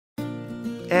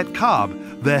At Cobb,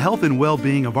 the health and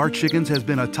well-being of our chickens has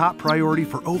been a top priority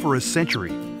for over a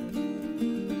century.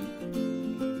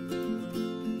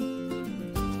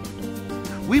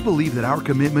 We believe that our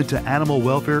commitment to animal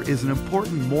welfare is an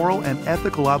important moral and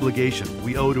ethical obligation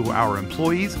we owe to our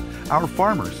employees, our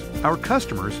farmers, our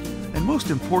customers, and most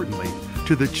importantly,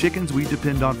 to the chickens we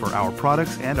depend on for our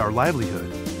products and our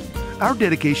livelihood. Our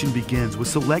dedication begins with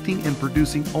selecting and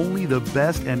producing only the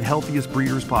best and healthiest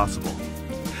breeders possible.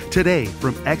 Today,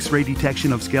 from X-ray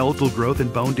detection of skeletal growth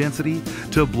and bone density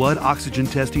to blood oxygen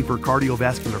testing for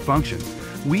cardiovascular function,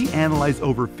 we analyze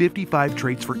over 55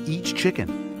 traits for each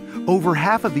chicken. Over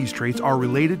half of these traits are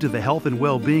related to the health and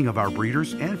well-being of our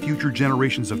breeders and future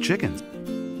generations of chickens.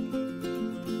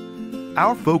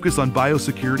 Our focus on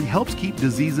biosecurity helps keep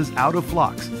diseases out of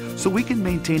flocks so we can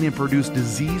maintain and produce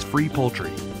disease-free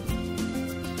poultry.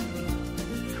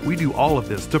 We do all of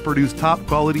this to produce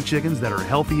top-quality chickens that are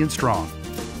healthy and strong.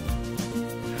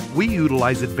 We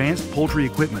utilize advanced poultry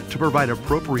equipment to provide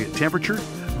appropriate temperature,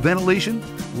 ventilation,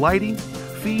 lighting,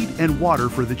 feed, and water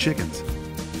for the chickens.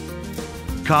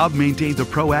 Cobb maintains a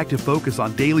proactive focus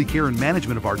on daily care and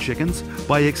management of our chickens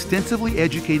by extensively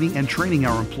educating and training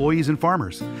our employees and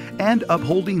farmers, and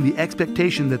upholding the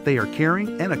expectation that they are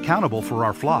caring and accountable for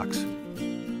our flocks.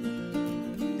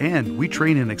 And we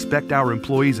train and expect our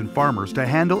employees and farmers to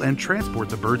handle and transport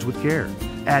the birds with care.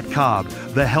 At Cobb,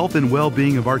 the health and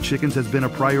well-being of our chickens has been a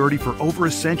priority for over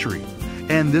a century,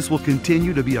 and this will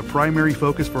continue to be a primary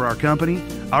focus for our company,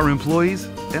 our employees,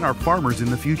 and our farmers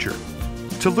in the future.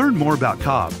 To learn more about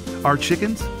Cobb, our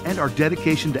chickens, and our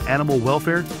dedication to animal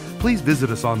welfare, please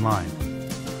visit us online.